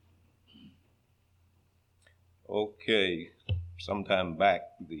Okay, sometime back,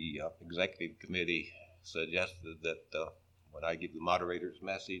 the executive committee suggested that when I give the moderator's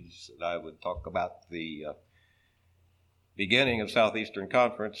message, that I would talk about the beginning of Southeastern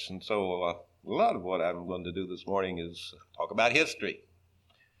Conference, and so a lot of what I'm going to do this morning is talk about history.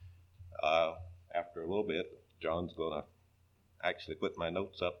 After a little bit, John's going to actually put my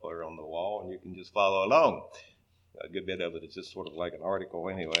notes up there on the wall, and you can just follow along. A good bit of it is just sort of like an article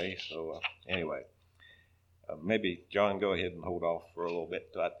anyway, so anyway. Maybe, John, go ahead and hold off for a little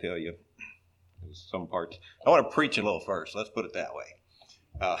bit till I tell you some parts. I want to preach a little first. Let's put it that way.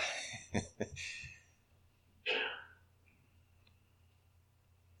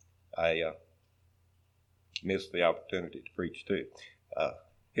 I missed the opportunity to preach too.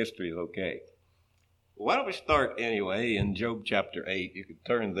 History is okay. Why don't we start anyway in Job chapter 8. You could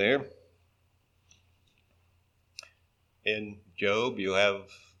turn there. In Job, you have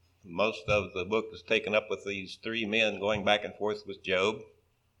most of the book is taken up with these three men going back and forth with Job,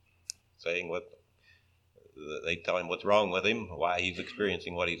 saying what they tell him what's wrong with him, why he's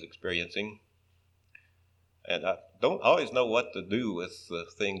experiencing what he's experiencing. And I don't always know what to do with the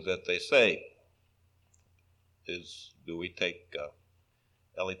things that they say. Do we take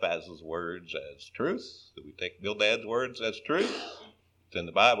Eliphaz's words as truth? Do we take Bildad's words as truth? It's in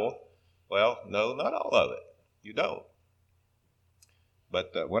the Bible. Well, no, not all of it. You don't.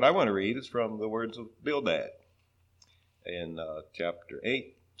 But what I want to read is from the words of Bildad in chapter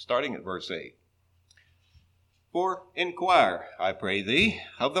 8, starting at verse 8. For inquire, I pray thee,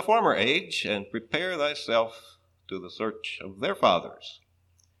 of the former age, and prepare thyself to the search of their fathers.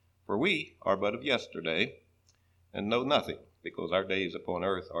 For we are but of yesterday, and know nothing, because our days upon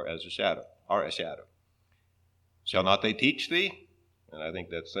earth are as a shadow. Shall not they teach thee? And I think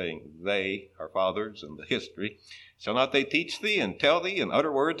that's saying they, our fathers, and the history. Shall not they teach thee and tell thee and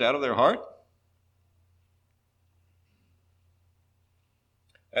utter words out of their heart?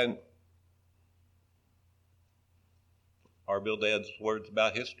 And are Bildad's words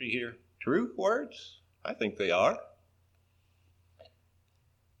about history here true words? I think they are.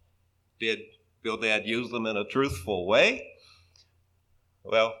 Did Bildad use them in a truthful way?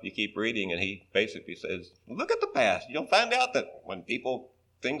 Well, you keep reading, and he basically says, look at the past. You'll find out that when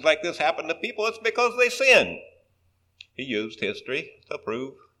things like this happen to people, it's because they sin. He used history to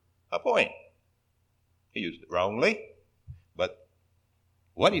prove a point. He used it wrongly, but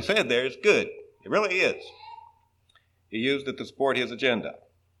what he said there is good. It really is. He used it to support his agenda.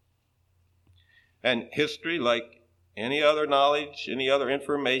 And history, like any other knowledge, any other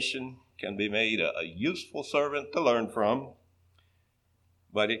information, can be made a useful servant to learn from,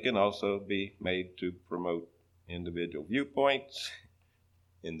 but it can also be made to promote individual viewpoints,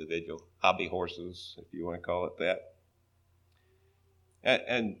 individual hobby horses, if you want to call it that.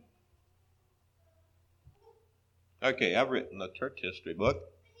 And okay, I've written a church history book,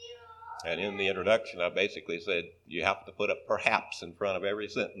 and in the introduction I basically said you have to put a perhaps in front of every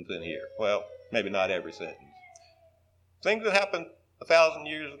sentence in here. Well, maybe not every sentence. Things that happened 1,000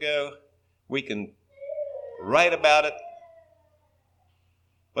 years ago, we can write about it,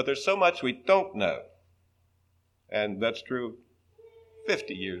 but there's so much we don't know. And that's true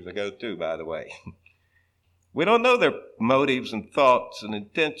 50 years ago too, by the way. We don't know their motives and thoughts and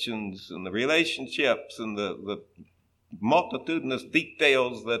intentions and the relationships and the multitudinous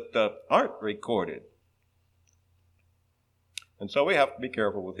details that aren't recorded. And so we have to be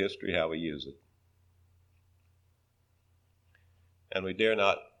careful with history, how we use it. And we dare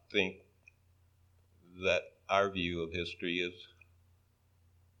not think that our view of history is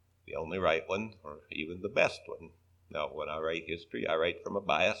the only right one or even the best one. Now, when I write history, I write from a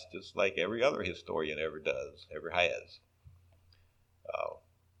bias just like every other historian ever does, ever has.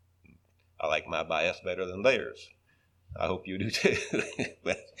 I like my bias better than theirs. I hope you do too.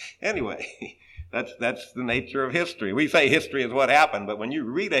 But anyway, that's the nature of history. We say history is what happened, but when you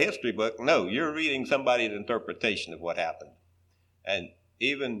read a history book, no, you're reading somebody's interpretation of what happened. And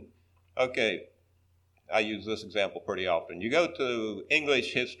even, okay, I use this example pretty often. You go to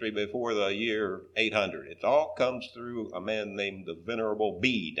English history before the year 800. It all comes through a man named the Venerable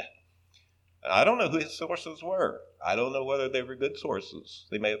Bede. I don't know who his sources were. I don't know whether they were good sources.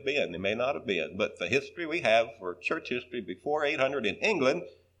 They may have been. They may not have been. But the history we have for church history before 800 in England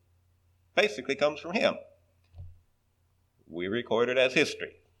basically comes from him. We record it as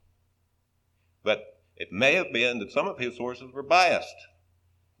history. But it may have been that some of his sources were biased.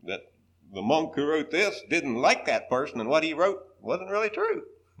 That the monk who wrote this didn't like that person, and what he wrote wasn't really true.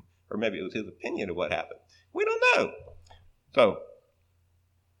 Or maybe it was his opinion of what happened. We don't know. So,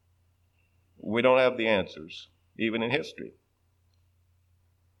 we don't have the answers, even in history.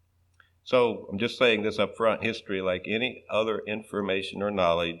 So I'm just saying this up front. History, like any other information or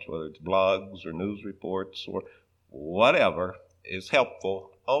knowledge, whether it's blogs or news reports or whatever, is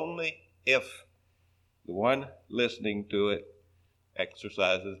helpful only if the one listening to it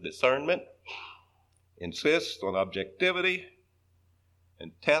exercises discernment, insists on objectivity,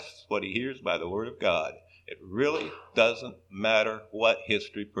 and tests what he hears by the Word of God. It really doesn't matter what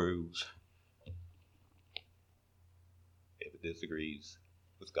history proves if it disagrees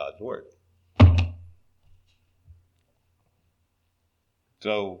with God's Word.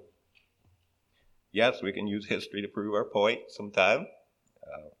 So, yes, we can use history to prove our point sometime,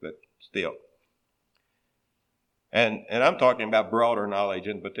 but still. And I'm talking about broader knowledge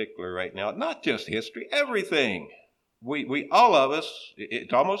in particular right now, not just history, everything. We all of us,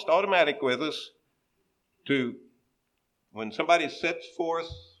 it's almost automatic with us to, when somebody sets forth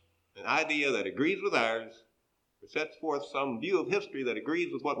an idea that agrees with ours, or sets forth some view of history that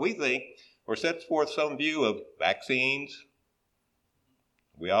agrees with what we think, or sets forth some view of vaccines,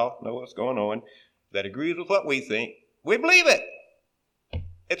 we all know what's going on, that agrees with what we think, we believe it.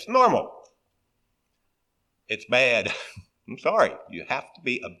 It's normal. It's bad. I'm sorry. You have to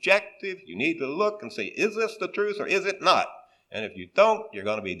be objective. You need to look and say, is this the truth or is it not? And if you don't, you're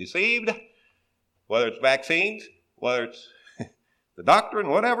going to be deceived, whether it's vaccines, whether it's the doctrine,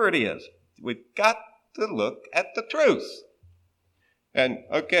 whatever it is. We've got to look at the truth. And,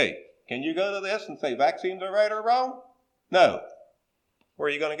 okay, can you go to this and say vaccines are right or wrong? No. Where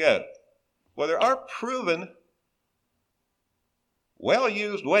are you going to go? Well, there are proven,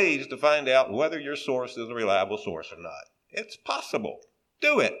 well-used ways to find out whether your source is a reliable source or not. It's possible.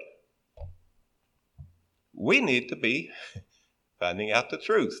 Do it. We need to be finding out the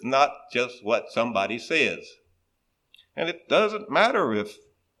truth, not just what somebody says. And it doesn't matter if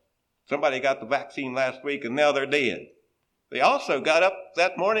somebody got the vaccine last week and now they're dead. They also got up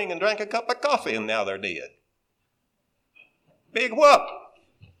that morning and drank a cup of coffee and now they're dead. Big whoop.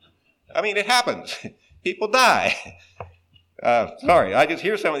 I mean, it happens. People die. Sorry, I just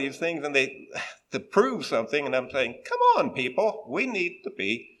hear some of these things and they to prove something, and I'm saying, come on, people. We need to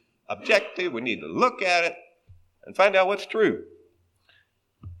be objective. We need to look at it and find out what's true.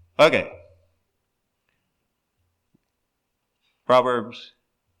 Okay. Proverbs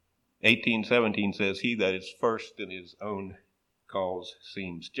 18:17 says, he that is first in his own cause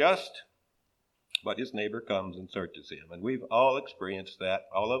seems just, but his neighbor comes and searches him. And we've all experienced that.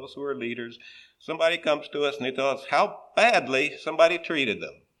 All of us who are leaders, somebody comes to us and they tell us how badly somebody treated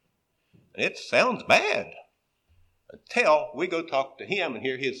them. And it sounds bad until we go talk to him and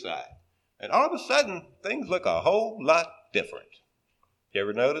hear his side. And all of a sudden, things look a whole lot different. You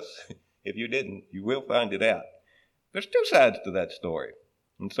ever notice? If you didn't, you will find it out. There's two sides to that story.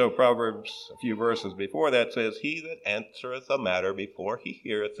 And so Proverbs, a few verses before that, says, he that answereth a matter before he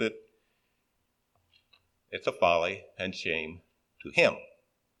heareth it, it's a folly and shame to him.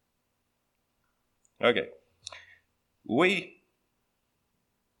 Okay.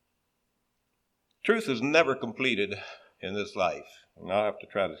 Truth is never completed in this life. And I'll have to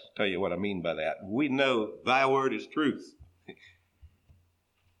try to tell you what I mean by that. We know thy word is truth.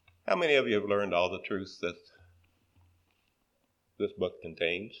 How many of you have learned all the truth that this book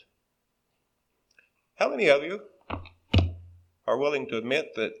contains? How many of you are willing to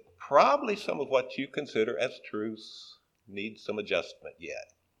admit that probably some of what you consider as truth needs some adjustment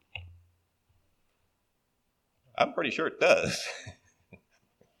yet? I'm pretty sure it does.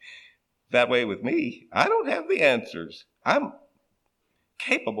 That way with me, I don't have the answers. I'm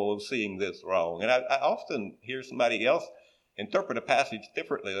capable of seeing this wrong. And I often hear somebody else interpret a passage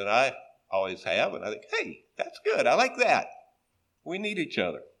differently than I always have. And I think, hey, that's good. I like that. We need each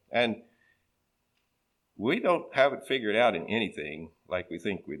other. And we don't have it figured out in anything like we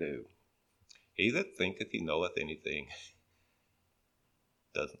think we do. He that thinketh he knoweth anything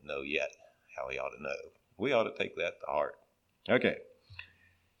doesn't know yet how he ought to know. We ought to take that to heart. Okay.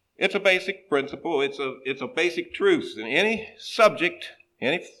 It's a basic principle. It's a basic truth. In any subject,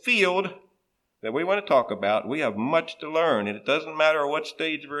 any field that we want to talk about, we have much to learn, and it doesn't matter what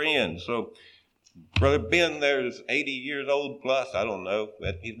stage we're in. So, Brother Ben, there's 80 years old plus, I don't know,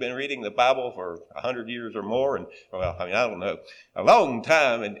 but he's been reading the Bible for 100 years or more, and, well, I don't know, a long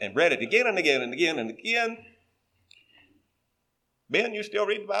time, and read it again and again and again and again. Ben, you still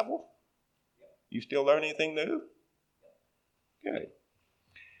read the Bible? You still learn anything new? Okay.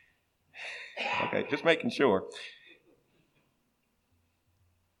 Okay, just making sure.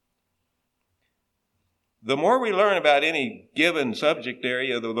 The more we learn about any given subject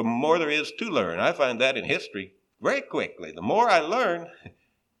area, the more there is to learn. I find that in history very quickly. The more I learn,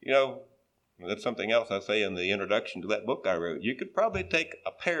 That's something else I say in the introduction to that book I wrote. You could probably take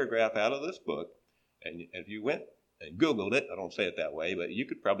a paragraph out of this book, and if you went and Googled it, I don't say it that way, but you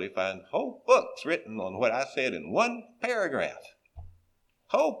could probably find whole books written on what I said in one paragraph.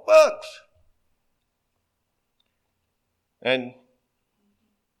 Whole books. And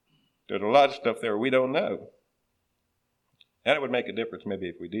there's a lot of stuff there we don't know. And it would make a difference maybe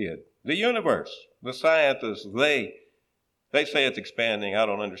if we did. The universe, the scientists, they say it's expanding. I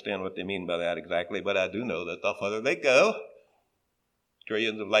don't understand what they mean by that exactly, but I do know that the farther they go,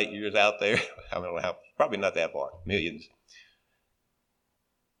 trillions of light years out there, I don't know how, probably not that far, millions.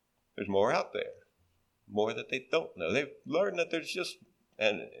 There's more out there, more that they don't know. They've learned that there's just,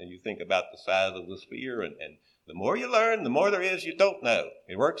 and you think about the size of the sphere, and the more you learn, the more there is you don't know.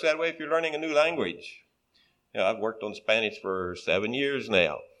 It works that way if you're learning a new language. I've worked on Spanish for 7 years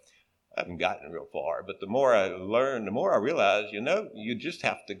now. I haven't gotten real far, but the more I learn, the more I realize, you just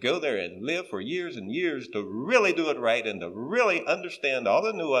have to go there and live for years and years to really do it right and to really understand all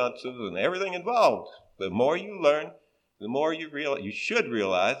the nuances and everything involved. The more you learn, the more you should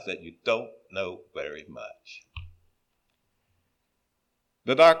realize that you don't know very much.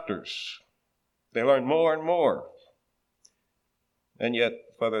 The doctors, they learn more and more. And yet,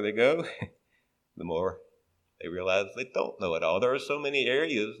 the further they go, the more they realize they don't know it all. There are so many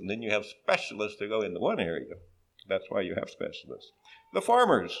areas, and then you have specialists to go into one area. That's why you have specialists. The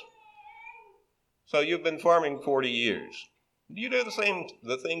farmers. So you've been farming 40 years. Do you do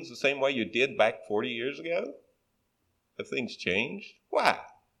the things the same way you did back 40 years ago? Have things changed? Why?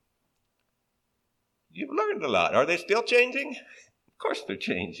 You've learned a lot. Are they still changing? Of course they're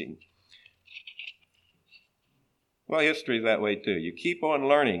changing. Well, history is that way too. You keep on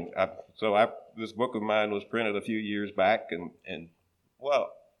learning. This book of mine was printed a few years back, and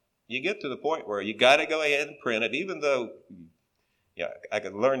you get to the point where you got to go ahead and print it, even though I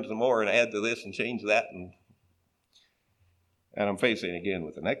could learn some more and add to this and change that, and I'm facing again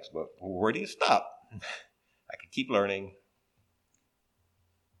with the next book. Where do you stop? I could keep learning.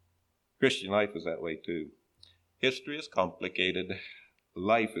 Christian life is that way too. History is complicated.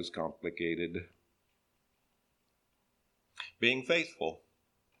 Life is complicated. Being faithful,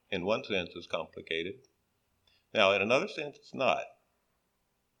 in one sense, is complicated. Now, in another sense, it's not.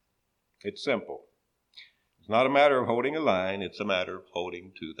 It's simple. It's not a matter of holding a line. It's a matter of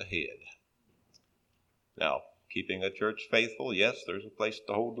holding to the head. Now, keeping a church faithful, yes, there's a place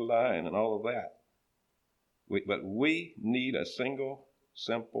to hold the line and all of that. But we need a single,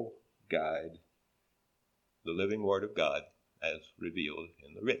 simple guide, the living Word of God, as revealed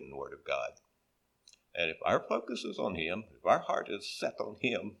in the written Word of God. And if our focus is on Him, if our heart is set on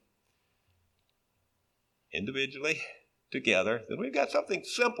Him, individually, together, then we've got something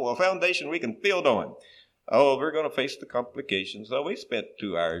simple, a foundation we can build on. Oh, we're going to face the complications. So we spent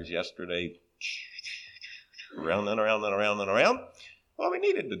 2 hours yesterday round and around and around and around. Well, we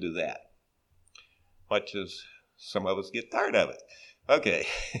needed to do that, much as some of us get tired of it. Okay,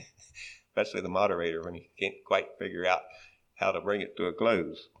 especially the moderator when he can't quite figure out how to bring it to a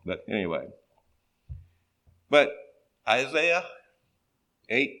close. But anyway. But Isaiah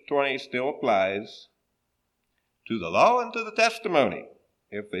 8:20 still applies to the law and to the testimony.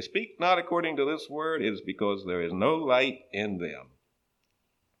 If they speak not according to this word, it is because there is no light in them.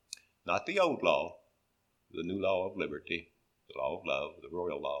 Not the old law, the new law of liberty, the law of love, the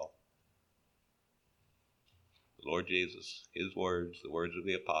royal law. The Lord Jesus, His words, the words of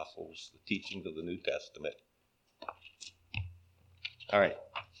the apostles, the teachings of the New Testament. All right.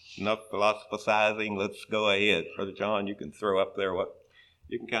 Enough philosophizing. Let's go ahead. Brother John, you can throw up there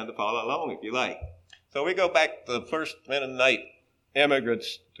you can kind of follow along if you like. So we go back to the first Mennonite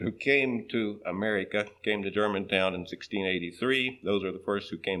immigrants who came to America, came to Germantown in 1683. Those are the first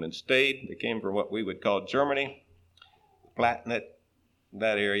who came and stayed. They came from what we would call Germany, Palatinate,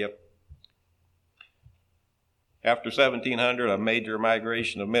 that area. After 1700, a major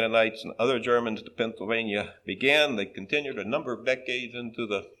migration of Mennonites and other Germans to Pennsylvania began. They continued a number of decades into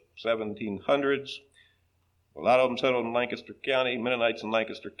the 1700s. A lot of them settled in Lancaster County. Mennonites in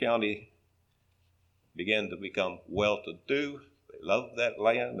Lancaster County began to become well-to-do. They loved that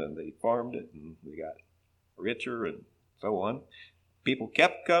land, and they farmed it, and they got richer and so on. People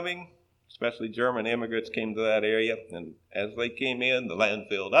kept coming, especially German immigrants came to that area, and as they came in, the land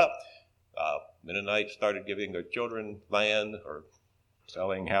filled up. Mennonites started giving their children land or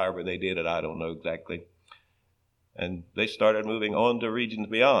selling, however they did it, I don't know exactly. And they started moving on to regions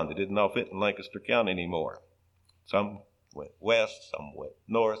beyond. They didn't all fit in Lancaster County anymore. Some went west, some went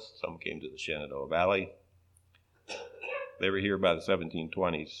north, some came to the Shenandoah Valley. They were here by the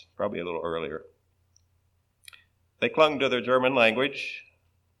 1720s, probably a little earlier. They clung to their German language.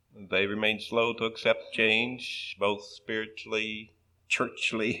 They remain slow to accept change, both spiritually,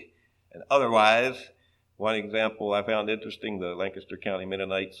 churchly, and otherwise. One example I found interesting, the Lancaster County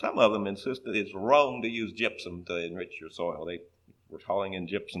Mennonites, some of them insisted it's wrong to use gypsum to enrich your soil. They were hauling in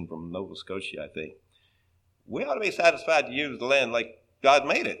gypsum from Nova Scotia, I think. We ought to be satisfied to use the land like God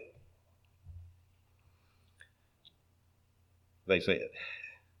made it, they said.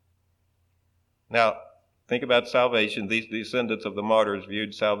 Now, think about salvation. These descendants of the martyrs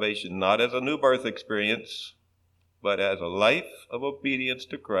viewed salvation not as a new birth experience, but as a life of obedience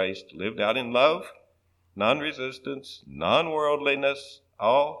to Christ, lived out in love, non-resistance, non-worldliness,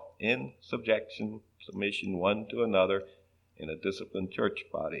 all in submission one to another in a disciplined church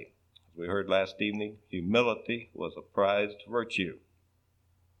body. As we heard last evening, humility was a prized virtue,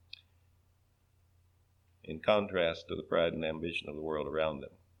 in contrast to the pride and ambition of the world around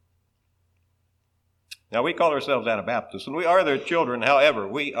them. Now, we call ourselves Anabaptists, and we are their children. However,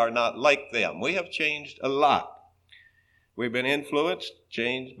 we are not like them. We have changed a lot. We've been influenced,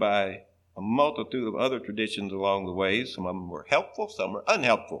 changed by a multitude of other traditions along the way. Some of them were helpful, some were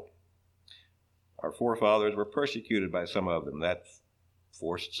unhelpful. Our forefathers were persecuted by some of them. That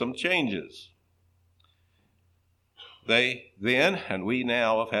forced some changes. They then, and we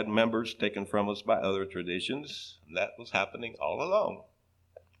now, have had members taken from us by other traditions, and that was happening all along.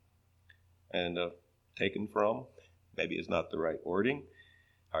 And taken from, maybe is not the right wording.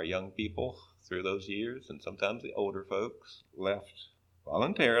 Our young people through those years, and sometimes the older folks, left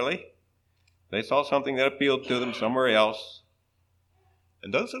voluntarily. They saw something that appealed to them somewhere else.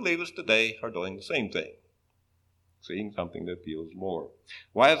 And those who leave us today are doing the same thing, seeing something that appeals more.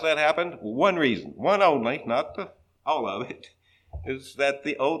 Why has that happened? One reason, one only, not all of it, is that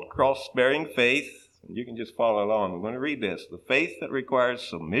the old cross-bearing faith, and you can just follow along. I'm going to read this. The faith that requires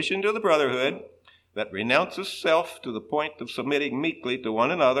submission to the brotherhood, that renounces self to the point of submitting meekly to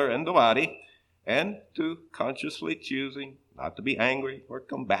one another and the body, and to consciously choosing not to be angry or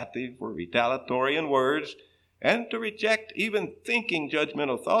combative or retaliatory in words, and to reject even thinking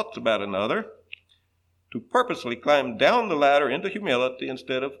judgmental thoughts about another, to purposely climb down the ladder into humility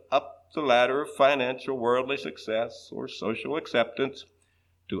instead of up the ladder of financial worldly success or social acceptance,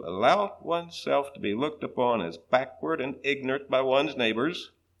 to allow oneself to be looked upon as backward and ignorant by one's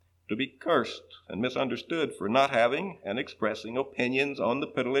neighbors, to be cursed and misunderstood for not having and expressing opinions on the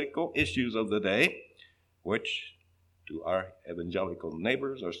political issues of the day, which to our evangelical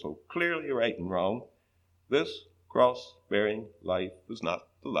neighbors are so clearly right and wrong. This cross-bearing life is not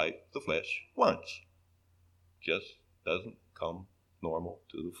the life the flesh wants. Just doesn't come normal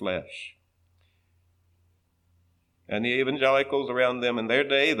to the flesh. And the evangelicals around them in their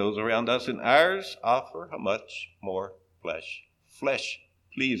day, those around us in ours, offer a much more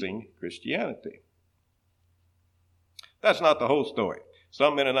flesh-pleasing Christianity. That's not the whole story.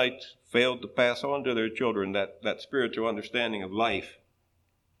 Some Mennonites failed to pass on to their children that spiritual understanding of life,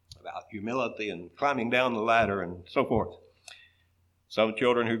 about humility and climbing down the ladder and so forth. Some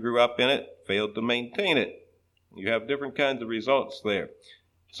children who grew up in it failed to maintain it. You have different kinds of results there.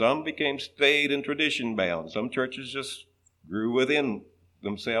 Some became staid and tradition bound. Some churches just grew within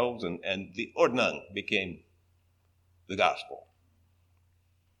themselves, and the Ordnung became the gospel.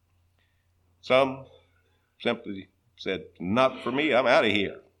 Some simply said, not for me, I'm out of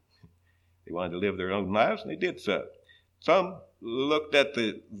here. They wanted to live their own lives, and they did so. Some looked at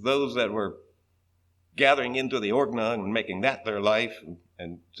those that were gathering into the Ordnung and making that their life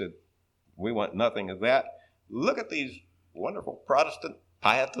and said, we want nothing of that. Look at these wonderful Protestant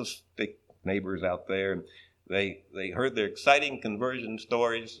pietistic neighbors out there. They heard their exciting conversion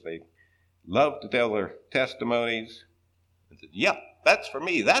stories. They loved to tell their testimonies. And said, yep, that's for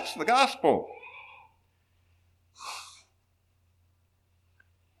me. That's the gospel.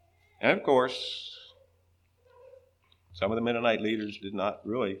 And of course, some of the Mennonite leaders did not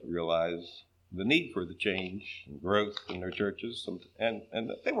really realize the need for the change and growth in their churches. And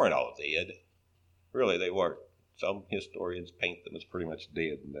they weren't all dead. Really, they weren't. Some historians paint them as pretty much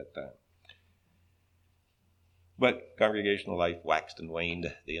dead in that time. But congregational life waxed and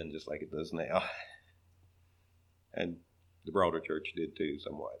waned then, just like it does now. And the broader church did too,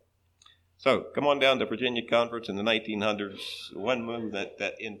 somewhat. So, come on down to Virginia Conference in the 1900s. One move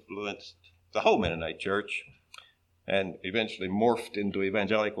that influenced the whole Mennonite church and eventually morphed into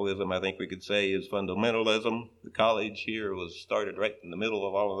evangelicalism, I think we could say, is fundamentalism. The college here was started right in the middle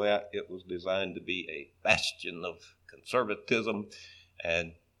of all of that. It was designed to be a bastion of conservatism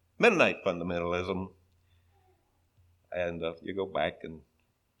and Mennonite fundamentalism. And you go back and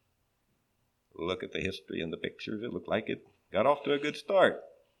look at the history and the pictures, it looked like it got off to a good start.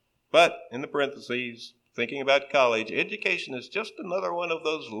 But in the parentheses, thinking about college, education is just another one of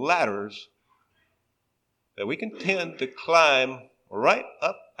those ladders that we can tend to climb right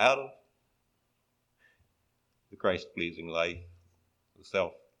up out of the Christ-pleasing life, the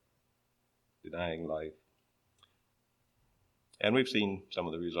self-denying life. And we've seen some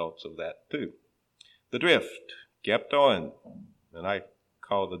of the results of that too. The drift kept on, and I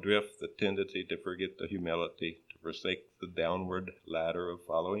call the drift the tendency to forget the humility, to forsake the downward ladder of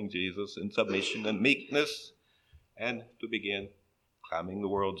following Jesus in submission and meekness, and to begin climbing the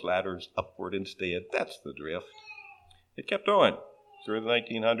world's ladders upward instead. That's the drift. It kept on through the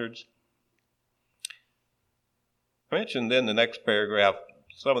 1900s. I mentioned in the next paragraph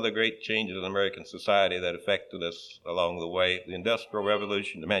some of the great changes in American society that affected us along the way. The Industrial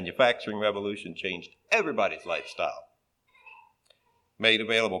Revolution, the Manufacturing Revolution changed everybody's lifestyle. Made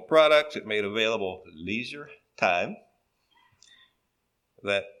available products, it made available leisure time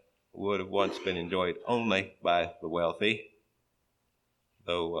that would have once been enjoyed only by the wealthy,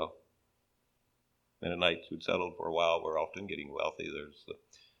 though Mennonites who'd settled for a while were often getting wealthy. There's the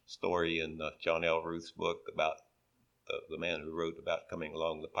story in John L. Ruth's book about the man who wrote about coming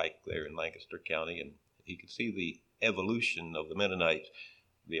along the pike there in Lancaster County, and he could see the evolution of the Mennonites.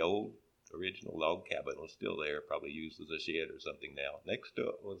 The old original log cabin was still there, probably used as a shed or something now. Next to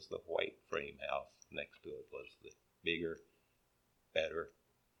it was the white frame house. Next to it was the bigger, better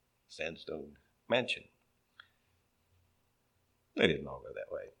sandstone mansion. They didn't all go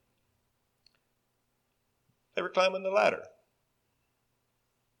that way. They were climbing the ladder.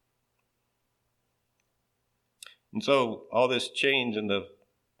 And so all this change in the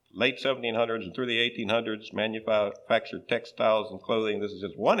late 1700s and through the 1800s, manufactured textiles and clothing, this is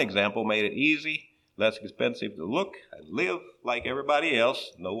just one example, made it easy, less expensive to look and live like everybody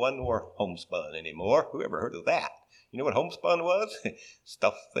else. No one wore homespun anymore. Who ever heard of that? You know what homespun was?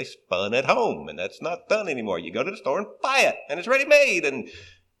 Stuff they spun at home, and that's not done anymore. You go to the store and buy it, and it's ready made, and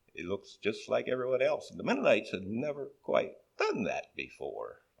it looks just like everyone else. And the Mennonites had never quite done that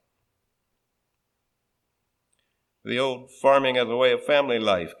before. The old farming as a way of family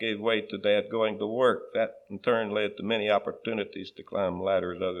life gave way to Dad going to work. That in turn led to many opportunities to climb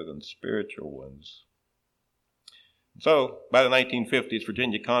ladders other than spiritual ones. So, by the 1950s,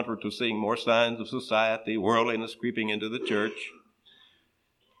 Virginia Conference was seeing more signs of society, worldliness creeping into the church.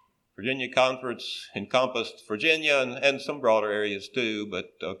 Virginia Conference encompassed Virginia and some broader areas too,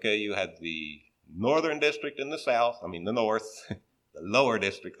 but you had the northern district in the south, the north, the lower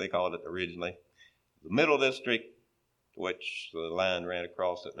district they called it originally, the middle district, which the line ran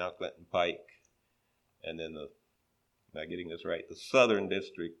across at Mount Clinton Pike, and then am I getting this right? The southern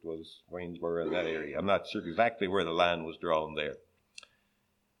district was Waynesboro, that area. I'm not sure exactly where the line was drawn there.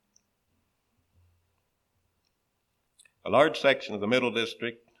 A large section of the middle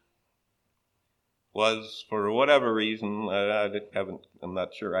district was, for whatever reason, I'm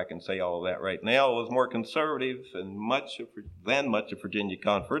not sure I can say all of that right now, was more conservative than much of Virginia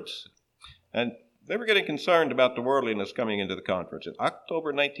Conference, and they were getting concerned about the worldliness coming into the conference. In October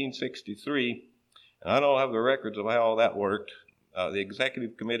 1963, and I don't have the records of how all that worked, the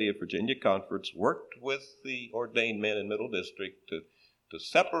Executive Committee of Virginia Conference worked with the ordained men in Middle District to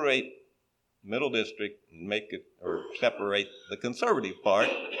separate Middle District and separate the conservative part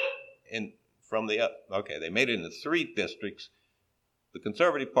from the they made it into 3 districts. The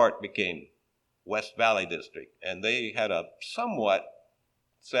conservative part became West Valley District, and they had a somewhat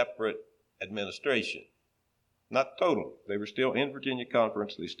separate administration. Not total. They were still in Virginia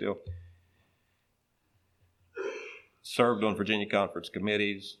Conference. They still served on Virginia Conference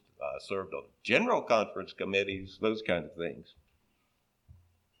committees, served on General Conference committees, those kind of things.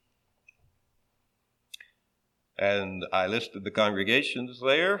 And I listed the congregations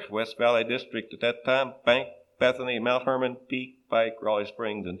there. West Valley District at that time, Bank, Bethany, Mount Hermon, Peak, Pike, Raleigh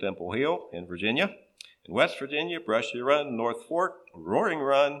Springs, and Temple Hill in Virginia. In West Virginia, Brushy Run, North Fork, Roaring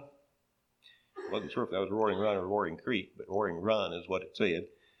Run. Wasn't sure if that was Roaring Run or Roaring Creek, but Roaring Run is what it said.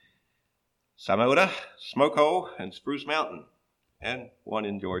 Samoda, Smoke Hole, and Spruce Mountain, and one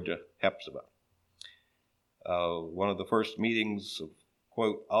in Georgia, Hepzibah. One of the first meetings of,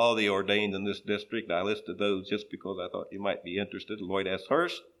 quote, all the ordained in this district, I listed those just because I thought you might be interested. Lloyd S.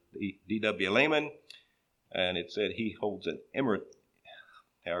 Hurst, D.W. Lehman, and it said he holds an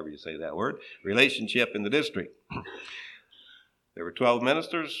however you say that word, relationship in the district. There were 12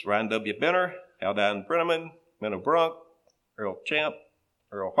 ministers: Ryan W. Benner, Haldane Brenneman, Menno Brunk, Earl Champ,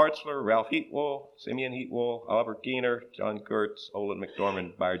 Earl Hartzler, Ralph Heatwell, Simeon Heatwell, Oliver Keener, John Kurtz, Olin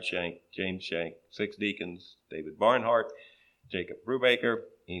McDormand, Byard Shank, James Shank, 6 deacons: David Barnhart, Jacob Brubaker,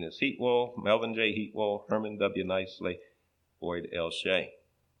 Enos Heatwell, Melvin J. Heatwell, Herman W. Nicely, Boyd L. Shea.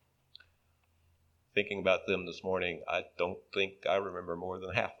 thinking about them this morning, I don't think I remember more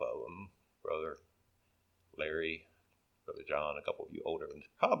than half of them. Brother Larry, Brother John, a couple of you older ones,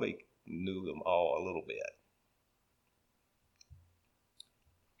 probably knew them all a little bit.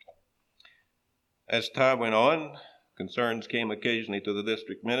 As time went on, concerns came occasionally to the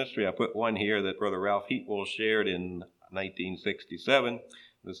district ministry. I put one here that Brother Ralph Heatwell shared in 1967.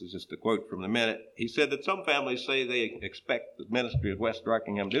 This is just a quote from the minute. He said that some families say they expect the ministry of West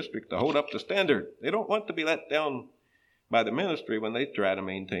Rockingham District to hold up the standard. They don't want to be let down by the ministry when they try to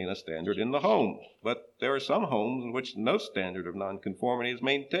maintain a standard in the home. But there are some homes in which no standard of nonconformity is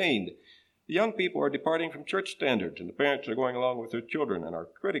maintained. The young people are departing from church standards, and the parents are going along with their children and are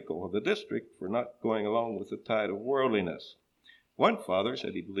critical of the district for not going along with the tide of worldliness. One father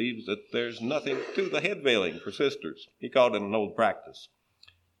said he believes that there's nothing to the head veiling for sisters. He called it an old practice.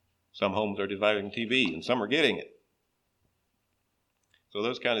 Some homes are desiring TV, and some are getting it. So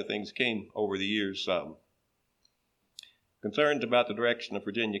those kind of things came over the years some. Concerns about the direction of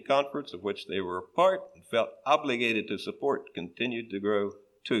Virginia Conference, of which they were a part and felt obligated to support, continued to grow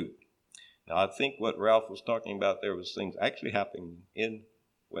too. Now, I think what Ralph was talking about there was things actually happening in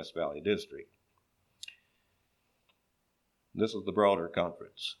West Valley District. This is the broader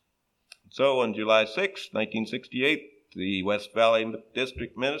conference. So on July 6, 1968, the West Valley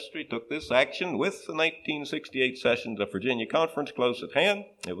District Ministry took this action with the 1968 sessions of Virginia Conference close at hand.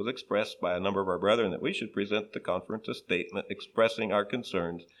 It was expressed by a number of our brethren that we should present the conference a statement expressing our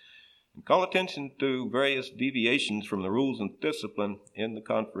concerns and call attention to various deviations from the rules and discipline in the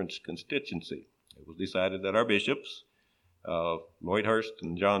conference constituency. It was decided that our bishops, Lloyd Hurst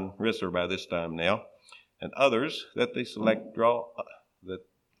and John Risser by this time now, and others that they select draw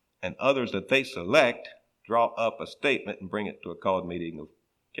up a statement and bring it to a called meeting of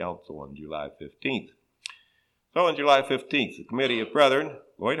council on July 15th. So on July 15th, the committee of brethren,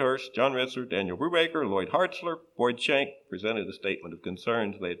 Lloyd Hurst, John Risser, Daniel Brubaker, Lloyd Hartzler, Boyd Shank, presented a statement of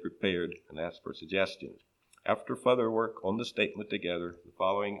concerns they had prepared and asked for suggestions. After further work on the statement together, the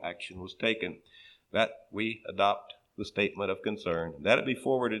following action was taken: that we adopt the statement of concern, and that it be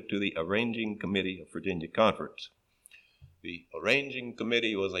forwarded to the Arranging Committee of Virginia Conference. The Arranging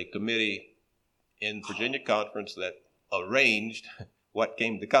Committee was a committee in Virginia Conference that arranged what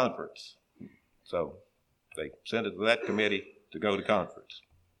came to conference. So they sent it to that committee to go to conference.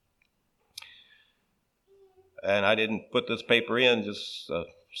 And I didn't put this paper in, just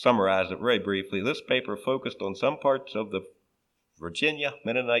summarize it very briefly. This paper focused on some parts of the Virginia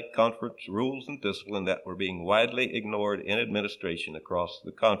Mennonite Conference rules and discipline that were being widely ignored in administration across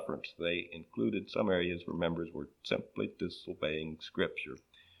the conference. They included some areas where members were simply disobeying Scripture.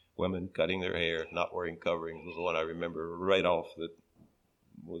 Women cutting their hair, not wearing coverings was the one I remember right off that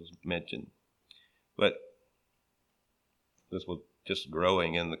was mentioned. But this was just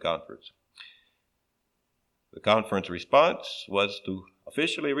growing in the conference. The conference response was to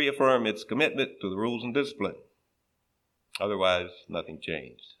officially reaffirm its commitment to the rules and discipline. Otherwise, nothing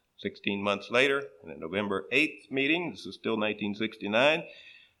changed. 16 months later, in a November 8th meeting, this is still 1969,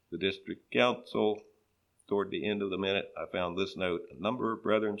 the district council, toward the end of the minute, I found this note: a number of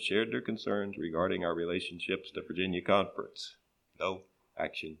brethren shared their concerns regarding our relationships to Virginia Conference. No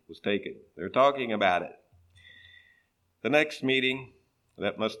action was taken. They're talking about it. The next meeting,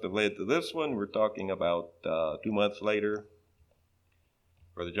 that must have led to this one, we're talking about 2 months later.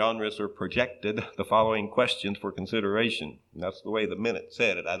 Brother John Risser projected the following questions for consideration. And that's the way the minute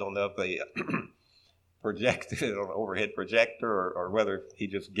said it. I don't know if they projected it on an overhead projector or whether he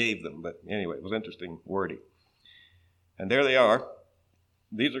just gave them. But anyway, it was interesting wording. And there they are.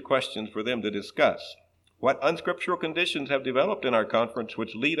 These are questions for them to discuss. What unscriptural conditions have developed in our conference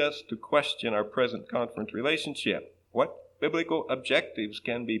which lead us to question our present conference relationship? What biblical objectives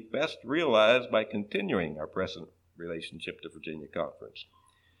can be best realized by continuing our present relationship to Virginia Conference?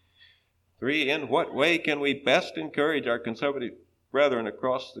 3, in what way can we best encourage our conservative brethren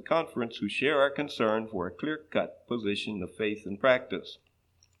across the conference who share our concern for a clear-cut position of faith and practice?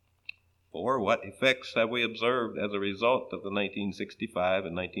 4, what effects have we observed as a result of the 1965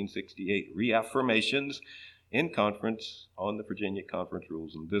 and 1968 reaffirmations in conference on the Virginia Conference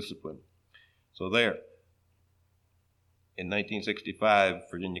rules and discipline? So there, in 1965,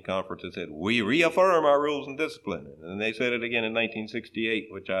 Virginia Conference said, we reaffirm our rules and discipline. And they said it again in 1968,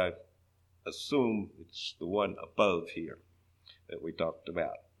 which I assume it's the one above here that we talked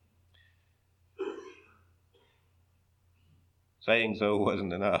about. Saying so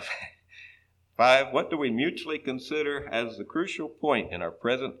wasn't enough. 5, what do we mutually consider as the crucial point in our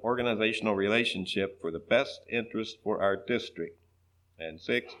present organizational relationship for the best interest for our district? And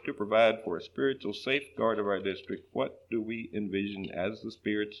 6, to provide for a spiritual safeguard of our district, what do we envision as the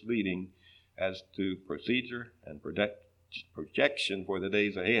Spirit's leading as to procedure and projection for the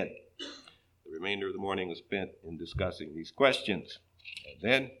days ahead. The remainder of the morning was spent in discussing these questions. And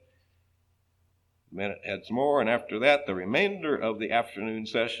then a minute had some more, and after that, the remainder of the afternoon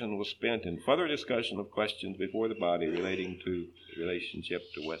session was spent in further discussion of questions before the body relating to the relationship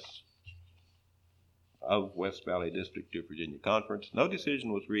to West Valley District to Virginia Conference. No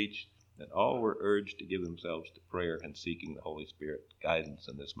decision was reached, and all were urged to give themselves to prayer and seeking the Holy Spirit guidance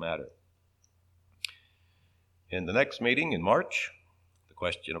in this matter. In the next meeting in March, the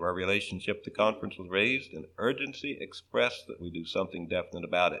question of our relationship to conference was raised, and urgency expressed that we do something definite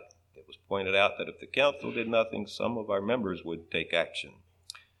about it. It was pointed out that if the council did nothing, some of our members would take action.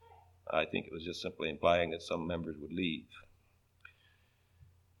 I think it was just simply implying that some members would leave.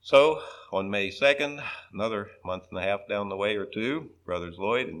 So, on May 2nd, another month and a half down the way or two, Brothers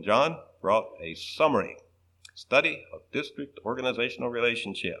Lloyd and John brought a summary study of district organizational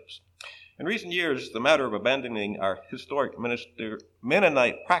relationships. In recent years, the matter of abandoning our historic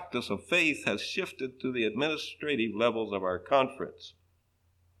Mennonite practice of faith has shifted to the administrative levels of our conference.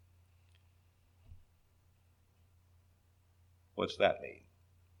 What's that mean?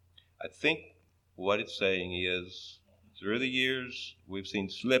 I think what it's saying is, through the years, we've seen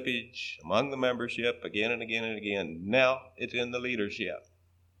slippage among the membership again and again and again. Now it's in the leadership.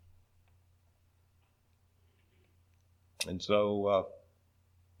 And so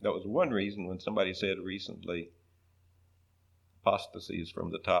that was one reason when somebody said recently, apostasy is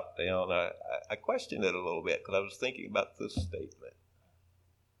from the top down. I questioned it a little bit because I was thinking about this statement.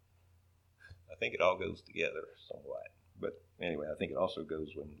 I think it all goes together somewhat. But anyway, I think it also goes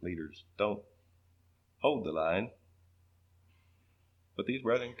when leaders don't hold the line. But these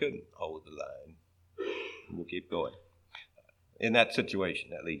brethren couldn't hold the line. We'll keep going. In that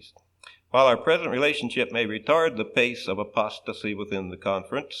situation, at least. While our present relationship may retard the pace of apostasy within the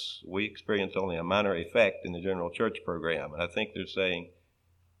conference, we experience only a minor effect in the general church program. And I think they're saying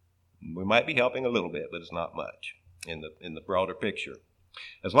we might be helping a little bit, but it's not much in the broader picture.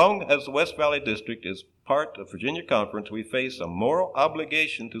 As long as the West Valley District is part of Virginia Conference, we face a moral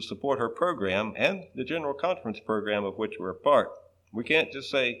obligation to support her program and the General Conference program of which we're a part. We can't just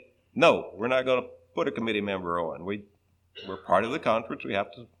say, no, we're not going to put a committee member on. We're part of the conference. We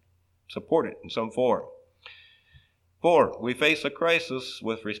have to support it in some form. 4, we face a crisis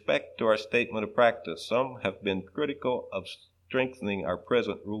with respect to our statement of practice. Some have been critical of strengthening our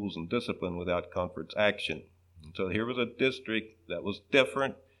present rules and discipline without conference action. And so here was a district that was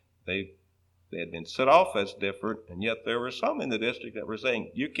different. They had been set off as different, and yet there were some in the district that were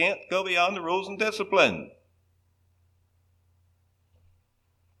saying, you can't go beyond the rules and discipline.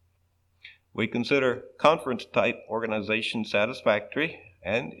 We consider conference-type organization satisfactory,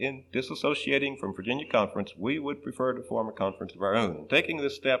 and in disassociating from Virginia Conference, we would prefer to form a conference of our own. In taking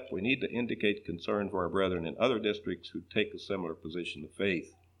this step, we need to indicate concern for our brethren in other districts who take a similar position of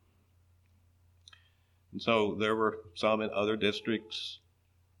faith. And so there were some in other districts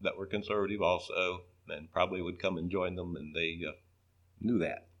that were conservative also, and probably would come and join them, and they knew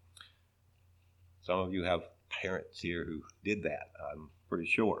that. Some of you have parents here who did that, I'm pretty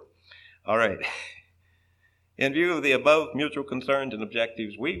sure. All right. In view of the above mutual concerns and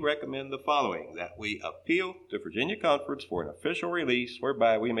objectives, we recommend the following: that we appeal to Virginia Conference for an official release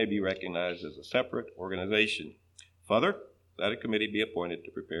whereby we may be recognized as a separate organization. Further, that a committee be appointed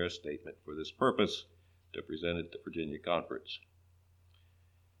to prepare a statement for this purpose to present it to Virginia Conference.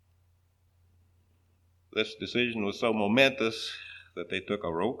 This decision was so momentous that they took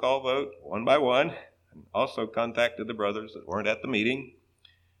a roll call vote one by one and also contacted the brothers that weren't at the meeting.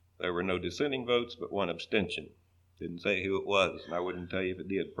 There were no dissenting votes, but one abstention. Didn't say who it was, and I wouldn't tell you if it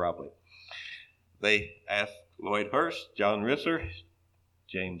did probably. They asked Lloyd Hurst, John Risser,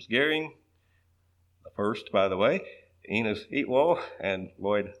 James Gehring, the first, by the way, Enos Eatwell, and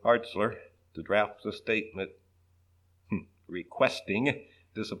Lloyd Hartzler to draft a statement requesting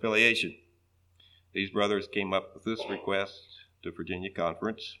disaffiliation. These brothers came up with this request to Virginia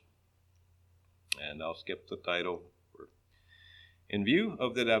Conference, and I'll skip the title. In view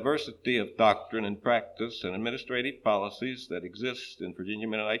of the diversity of doctrine and practice and administrative policies that exist in Virginia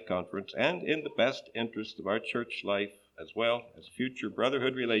Mennonite Conference, and in the best interest of our church life as well as future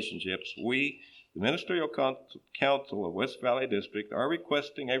brotherhood relationships, we, the Ministerial Council of West Valley District, are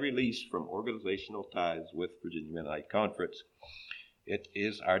requesting a release from organizational ties with Virginia Mennonite Conference. It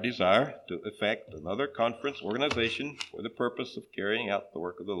is our desire to effect another conference organization for the purpose of carrying out the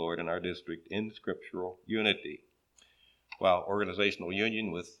work of the Lord in our district in scriptural unity. While organizational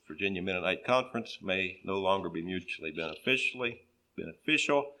union with Virginia Mennonite Conference may no longer be mutually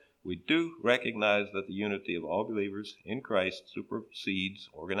beneficial, We do recognize that the unity of all believers in Christ supersedes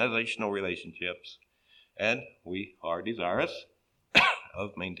organizational relationships, and we are desirous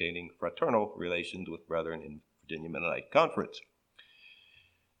of maintaining fraternal relations with brethren in Virginia Mennonite Conference.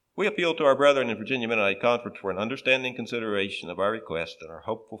 We appeal to our brethren in Virginia Mennonite Conference for an understanding consideration of our request and are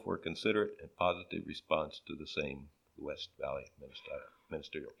hopeful for a considerate and positive response to the same West Valley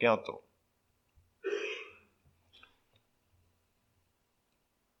Ministerial Council.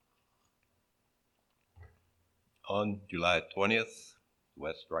 On July 20th,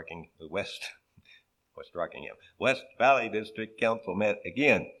 West Valley District Council met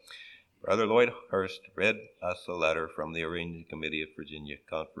again. Brother Lloyd Hurst read us a letter from the Arranging Committee of Virginia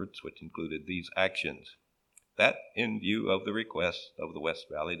Conference, which included these actions. That, in view of the request of the West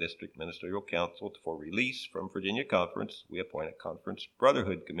Valley District Ministerial Council for release from Virginia Conference, we appoint a Conference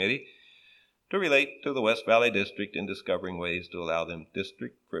Brotherhood Committee to relate to the West Valley District in discovering ways to allow them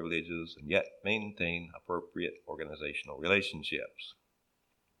district privileges and yet maintain appropriate organizational relationships.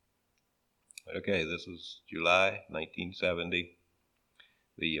 Okay, this is July 1970.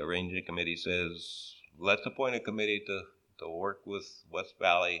 The Arranging Committee says, let's appoint a committee to work with West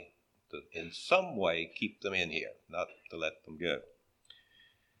Valley to in some way keep them in here, not to let them go.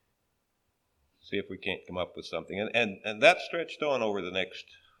 See if we can't come up with something. And that stretched on over the next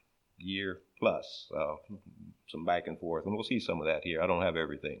year plus, some back and forth, and we'll see some of that here. I don't have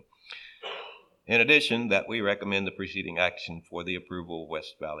everything. In addition, that we recommend the preceding action for the approval of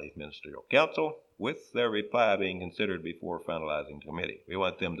West Valley Ministerial Council, with their reply being considered before finalizing the committee. We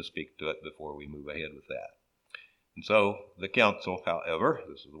want them to speak to it before we move ahead with that. And so the council, however,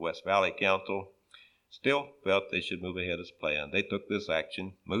 this is the West Valley Council, still felt they should move ahead as planned. They took this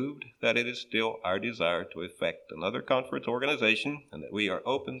action, moved that it is still our desire to effect another conference organization and that we are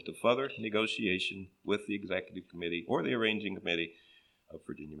open to further negotiation with the Executive Committee or the Arranging Committee of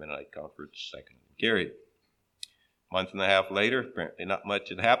Virginia Mennonite Conference. Second and carried. A month and a half later, apparently not much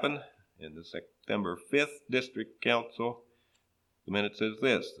had happened. In the September 5th District Council, the minute says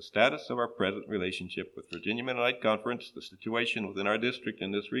this: the status of our present relationship with Virginia Mennonite Conference, the situation within our district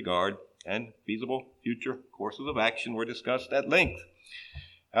in this regard, and feasible future courses of action were discussed at length.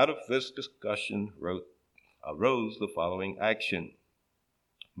 Out of this discussion arose the following action.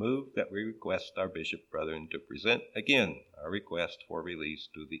 Move that we request our bishop brethren to present again our request for release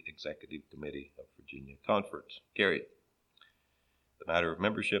to the Executive Committee of Virginia Conference. Carried. The matter of a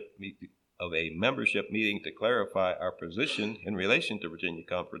membership meeting to clarify our position in relation to Virginia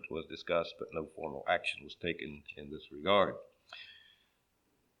Conference was discussed, but no formal action was taken in this regard.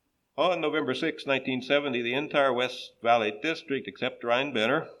 On November 6, 1970, the entire West Valley District, except Ryan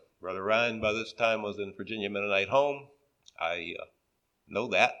Benner, Brother Ryan by this time was in Virginia Mennonite home. I know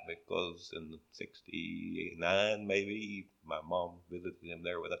that because in 69, maybe, my mom visited him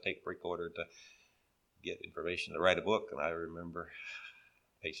there with a tape recorder to get information to write a book, and I remember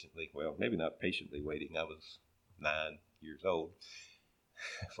maybe not patiently waiting. I was 9 years old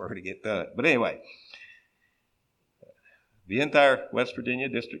for her to get done. But anyway, the entire West Virginia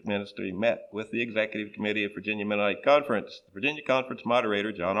District Ministry met with the Executive Committee of Virginia Mennonite Conference. The Virginia Conference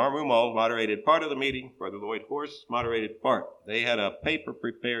moderator, John R. Mumal, moderated part of the meeting. Brother Lloyd Hurst moderated part. They had a paper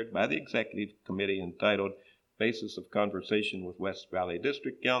prepared by the Executive Committee entitled Basis of Conversation with West Valley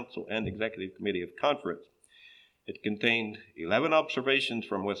District Council and Executive Committee of Conference. It contained 11 observations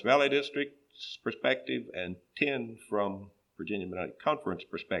from West Valley District's perspective and 10 from Virginia Mennonite Conference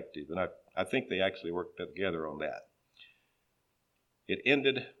perspective. And I think they actually worked together on that. It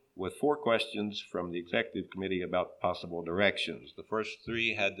ended with 4 questions from the Executive Committee about possible directions. The first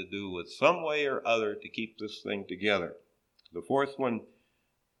 3 had to do with some way or other to keep this thing together. The fourth one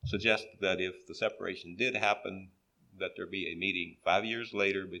suggested that if the separation did happen, that there be a meeting 5 years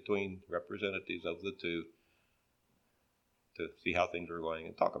later between representatives of the two to see how things were going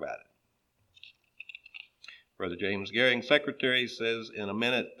and talk about it. Brother James Gehring, secretary, says in a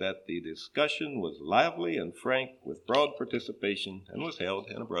minute that the discussion was lively and frank with broad participation and was held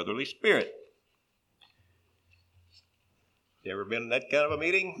in a brotherly spirit. You ever been in that kind of a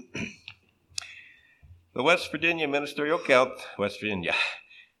meeting? The West Virginia Ministerial Council, West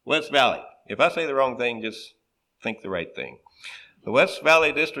Valley. If I say the wrong thing, just think the right thing. The West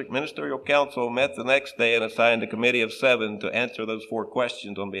Valley District Ministerial Council met the next day and assigned a committee of 7 to answer those 4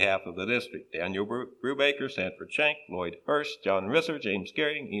 questions on behalf of the district. Daniel Brubaker, Sanford Shank, Lloyd Hurst, John Risser, James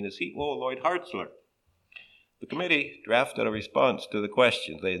Gehring, Enos Heatwell, Lloyd Hartzler. The committee drafted a response to the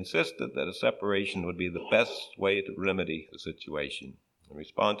questions. They insisted that a separation would be the best way to remedy the situation. In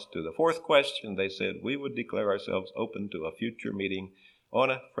response to the 4th question, they said we would declare ourselves open to a future meeting on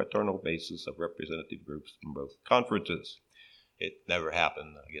a fraternal basis of representative groups from both conferences. it never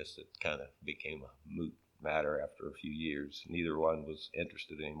happened. I guess it kind of became a moot matter after a few years. Neither one was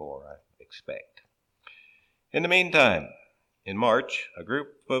interested anymore, I expect. In the meantime, in March, a group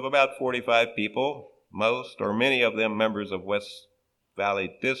of about 45 people, most or many of them members of West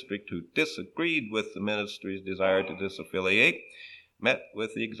Valley District who disagreed with the ministry's desire to disaffiliate, met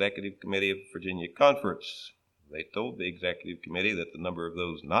with the Executive Committee of Virginia Conference. They told the Executive Committee that the number of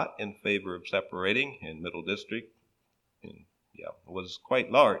those not in favor of separating in Middle District was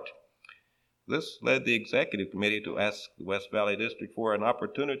quite large. This led the Executive Committee to ask the West Valley District for an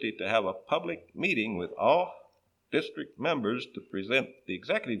opportunity to have a public meeting with all district members to present the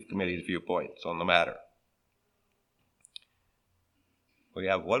Executive Committee's viewpoints on the matter. We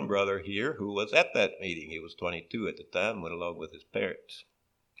have one brother here who was at that meeting. He was 22 at the time, went along with his parents.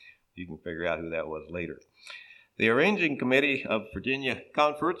 You can figure out who that was later. The Arranging Committee of Virginia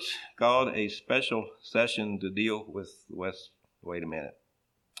Conference called a special session to deal with the Wait a minute.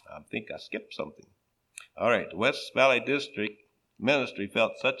 I think I skipped something. All right, the West Valley District Ministry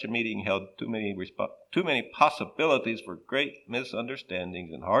felt such a meeting held too many possibilities for great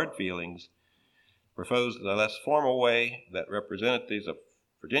misunderstandings and hard feelings, proposed a less formal way that representatives of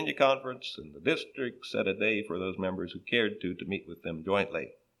Virginia Conference and the district set a day for those members who cared to meet with them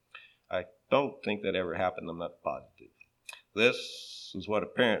jointly. I don't think that ever happened. I'm not positive. This is what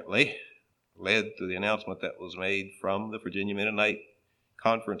apparently led to the announcement that was made from the Virginia Mennonite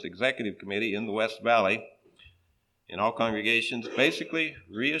Conference Executive Committee in the West Valley in all congregations, basically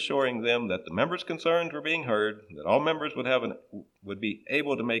reassuring them that the members' concerns were being heard, that all members would be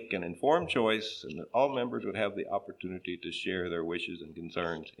able to make an informed choice, and that all members would have the opportunity to share their wishes and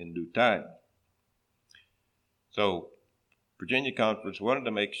concerns in due time. So, Virginia Conference wanted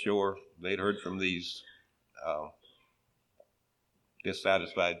to make sure they'd heard from these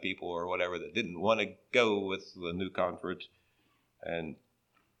dissatisfied people or whatever that didn't want to go with the new conference, and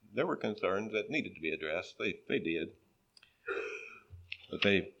there were concerns that needed to be addressed. They did. But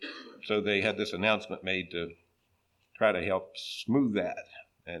they had this announcement made to try to help smooth that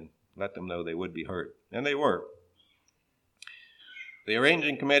and let them know they would be heard. And they were. The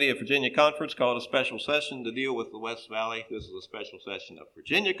Arranging Committee of Virginia Conference called a special session to deal with the West Valley. This is a special session of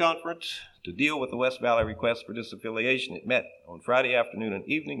Virginia Conference to deal with the West Valley request for disaffiliation. It met on Friday afternoon and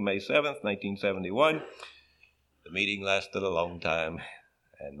evening, May 7th, 1971. The meeting lasted a long time,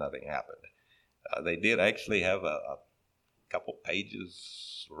 and nothing happened. They did actually have a couple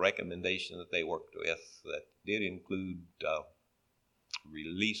pages recommendation that they worked with that did include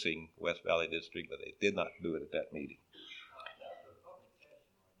releasing West Valley District, but they did not do it at that meeting.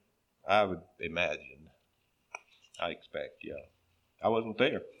 I would imagine. I expect, yeah. I wasn't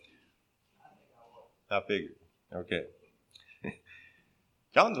there. I figured. Okay.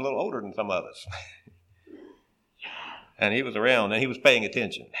 John's a little older than some of us. And he was around, and he was paying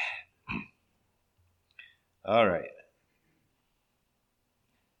attention. All right.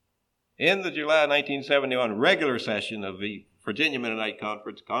 In the July 1971 regular session of the Virginia Mennonite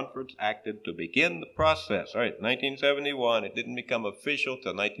Conference acted to begin the process. All right, 1971, it didn't become official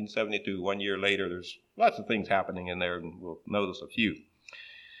till 1972. 1 year later, there's lots of things happening in there, and we'll notice a few.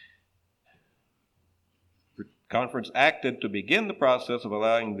 The conference acted to begin the process of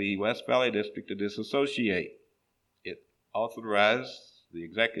allowing the West Valley District to disassociate. It authorized the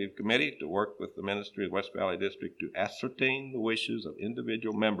Executive Committee to work with the Ministry of West Valley District to ascertain the wishes of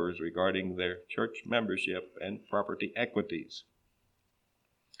individual members regarding their church membership and property equities.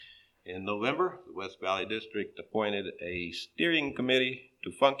 In November, the West Valley District appointed a steering committee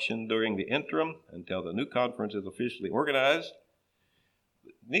to function during the interim until the new conference is officially organized.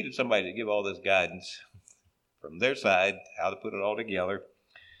 It needed somebody to give all this guidance from their side, how to put it all together,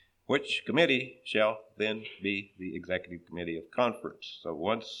 which committee shall then be the Executive Committee of Conference. So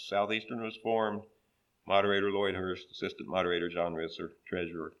once Southeastern was formed, Moderator Lloyd Hurst, Assistant Moderator John Risser,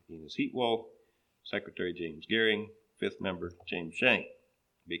 Treasurer Enos Heatwell, Secretary James Gearing, fifth member James Shank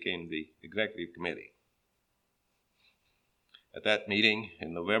became the Executive Committee. At that meeting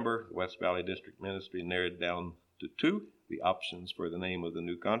in November, the West Valley District Ministry narrowed down to two the options for the name of the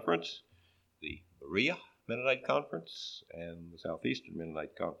new conference: the Berea Mennonite Conference and the Southeastern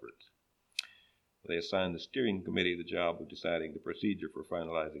Mennonite Conference. They assigned the steering committee the job of deciding the procedure for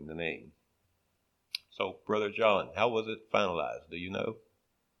finalizing the name. So, Brother John, how was it finalized? Do you know?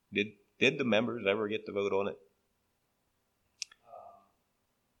 Did the members ever get to vote on it?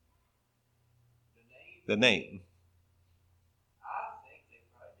 The name. I think they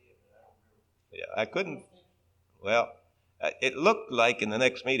probably did, but I don't remember. Yeah, I couldn't. Well, it looked like in the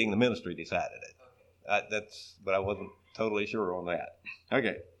next meeting the ministry decided it. But I wasn't totally sure on that.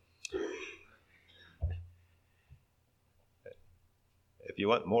 Okay. you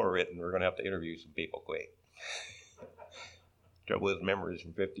want more written, we're going to have to interview some people quick. Trouble is, memories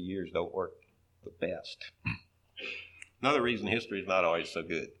from 50 years don't work the best. Another reason history is not always so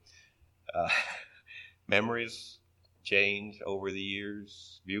good. Memories change over the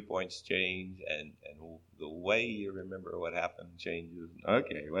years, viewpoints change, and the way you remember what happened changes.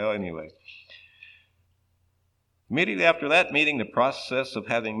 Okay, well, anyway. Immediately after that meeting, the process of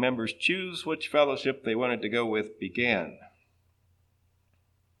having members choose which fellowship they wanted to go with began.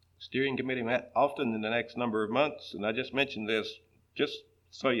 The steering committee met often in the next number of months, and I just mentioned this just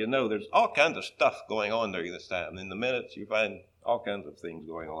so you know there's all kinds of stuff going on during this time. In the minutes, you find all kinds of things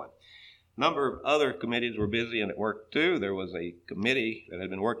going on. A number of other committees were busy and at work too. There was a committee that had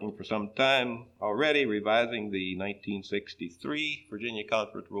been working for some time already, revising the 1963 Virginia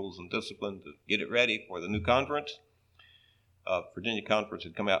Conference Rules and Discipline to get it ready for the new conference. Virginia Conference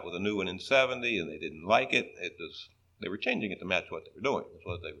had come out with a new one in 70, and they didn't like it. They were changing it to match what they were doing. That's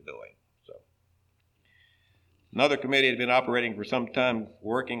what they were doing. So, another committee had been operating for some time,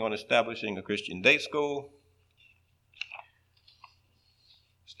 working on establishing a Christian day school.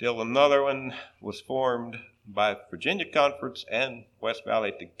 Still another one was formed by Virginia Conference and West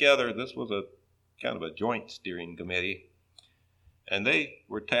Valley together. This was a kind of a joint steering committee, and they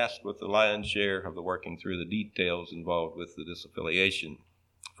were tasked with the lion's share of the working through the details involved with the disaffiliation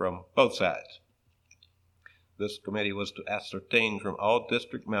from both sides. This committee was to ascertain from all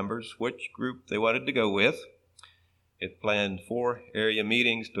district members which group they wanted to go with. It planned 4 area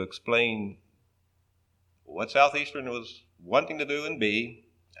meetings to explain what Southeastern was wanting to do and be,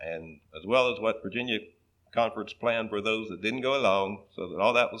 and as well as what Virginia Conference planned for those that didn't go along, so that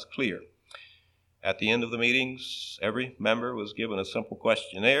all that was clear. At the end of the meetings, every member was given a simple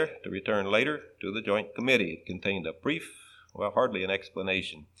questionnaire to return later to the joint committee. It contained a brief, hardly an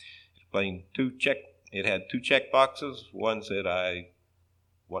explanation. It had 2 check boxes. One said, I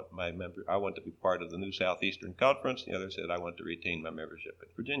want to be part of the new Southeastern Conference. The other said, I want to retain my membership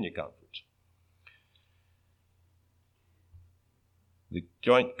at Virginia Conference. The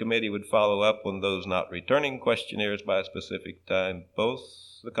joint committee would follow up on those not returning questionnaires by a specific time. Both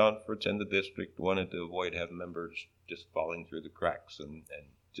the conference and the district wanted to avoid having members just falling through the cracks and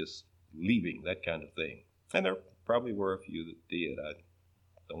just leaving, that kind of thing. And there probably were a few that did. I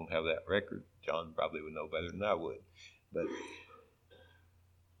don't have that record. John probably would know better than I would. But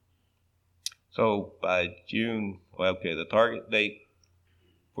so by June, the target date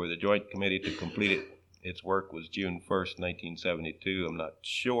for the joint committee to complete its work was June 1st, 1972. I'm not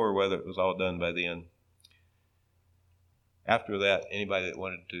sure whether it was all done by then. After that, anybody that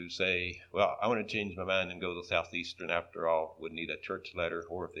wanted to say, well, I want to change my mind and go to Southeastern after all, would need a church letter,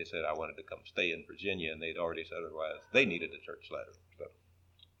 or if they said I wanted to come stay in Virginia and they'd already said otherwise, they needed a church letter. So,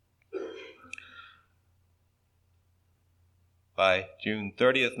 by June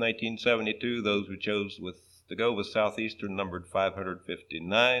 30th, 1972, those who chose to go with Southeastern numbered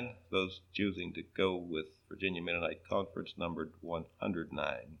 559. Those choosing to go with Virginia Mennonite Conference numbered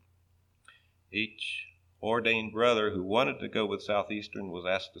 109. Each ordained brother who wanted to go with Southeastern was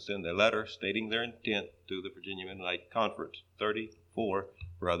asked to send a letter stating their intent to the Virginia Mennonite Conference. 34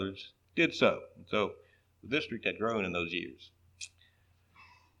 brothers did so. And so the district had grown in those years.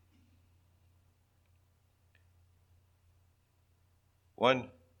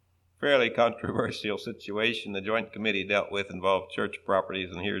 One fairly controversial situation the Joint Committee dealt with involved church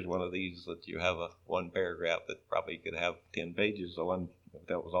properties, and here's one of these that you have one paragraph that probably could have 10 pages, so one if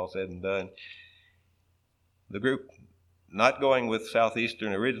that was all said and done. The group not going with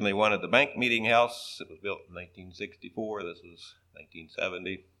Southeastern originally wanted the Bank Meeting House. It was built in 1964. This was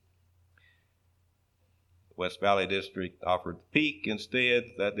 1970. The West Valley District offered the Peak instead.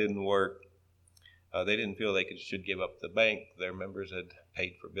 That didn't work. They didn't feel they should give up the bank. Their members had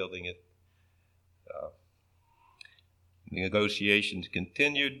paid for building it. The negotiations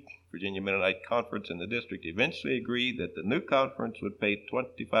continued. Virginia Mennonite Conference and the district eventually agreed that the new conference would pay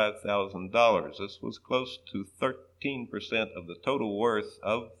 $25,000. This was close to 13% of the total worth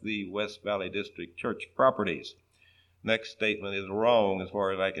of the West Valley District church properties. Next statement is wrong as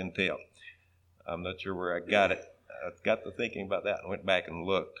far as I can tell. I'm not sure where I got it. I got to thinking about that and went back and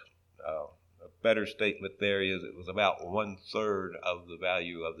looked. A better statement there is it was about 1/3 of the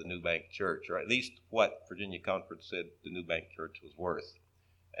value of the New Bank Church, or at least what Virginia Conference said the New Bank Church was worth.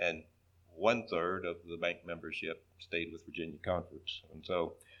 And 1/3 of the bank membership stayed with Virginia Conference. And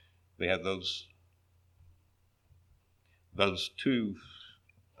so they had those two.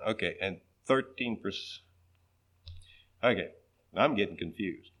 Okay, and 13%. Okay, I'm getting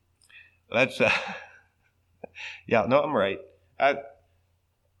confused. That's, yeah, no, I'm right.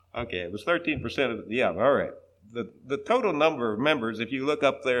 Okay, it was 13% of the, yeah, all right. the total number of members, if you look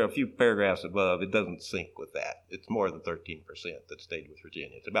up there a few paragraphs above, it doesn't sync with that. It's more than 13% that stayed with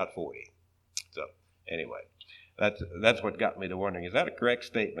Virginia. It's about 40. So anyway, that's what got me to wondering, is that a correct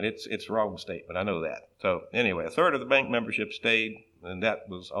statement? It's a wrong statement. I know that. So anyway, a third of the bank membership stayed, and that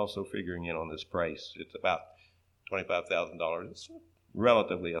was also figuring in on this price. It's about $25,000. It's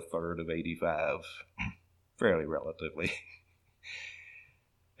relatively a third of 85, fairly relatively.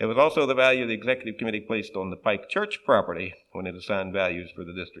 It was also the value the executive committee placed on the Pike Church property when it assigned values for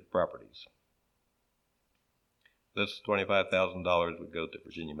the district properties. This $25,000 would go to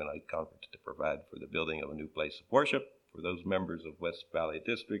Virginia Mennonite Conference to provide for the building of a new place of worship for those members of West Valley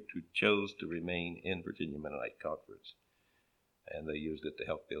District who chose to remain in Virginia Mennonite Conference. And they used it to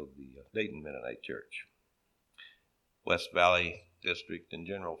help build the Dayton Mennonite Church. West Valley District in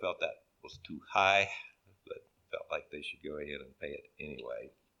general felt that was too high, but felt like they should go ahead and pay it anyway.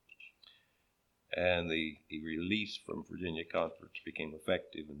 And the release from Virginia Conference became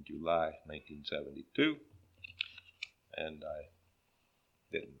effective in July 1972. And I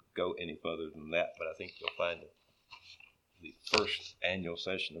didn't go any further than that, but I think you'll find that the first annual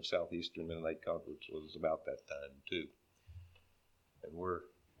session of Southeastern Mennonite Conference was about that time too. And we're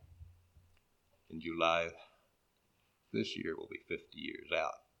in July this year, we'll be 50 years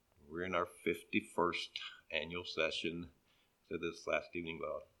out. We're in our 51st annual session. I said this last evening,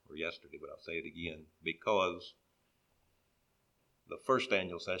 or yesterday, but I'll say it again, because the first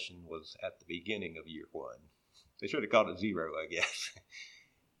annual session was at the beginning of year one. They should have called it 0, I guess.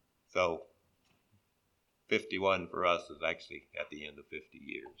 So 51 for us is actually at the end of 50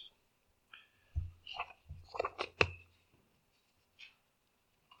 years.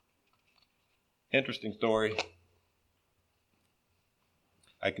 Interesting story.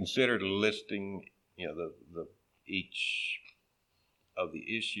 I considered listing, the each of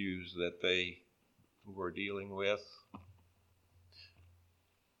the issues that they were dealing with.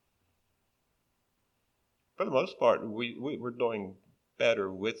 For the most part, we were doing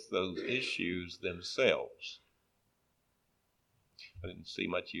better with those issues themselves. I didn't see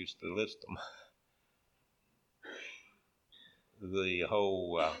much use to list them. The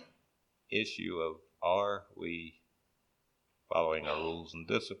whole issue of, are we following our rules and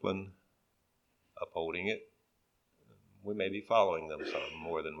discipline, upholding it? We may be following them some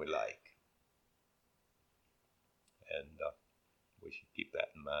more than we like. And we should keep that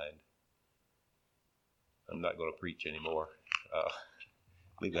in mind. I'm not going to preach anymore.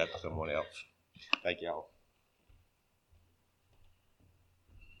 Leave that to someone else. Thank y'all.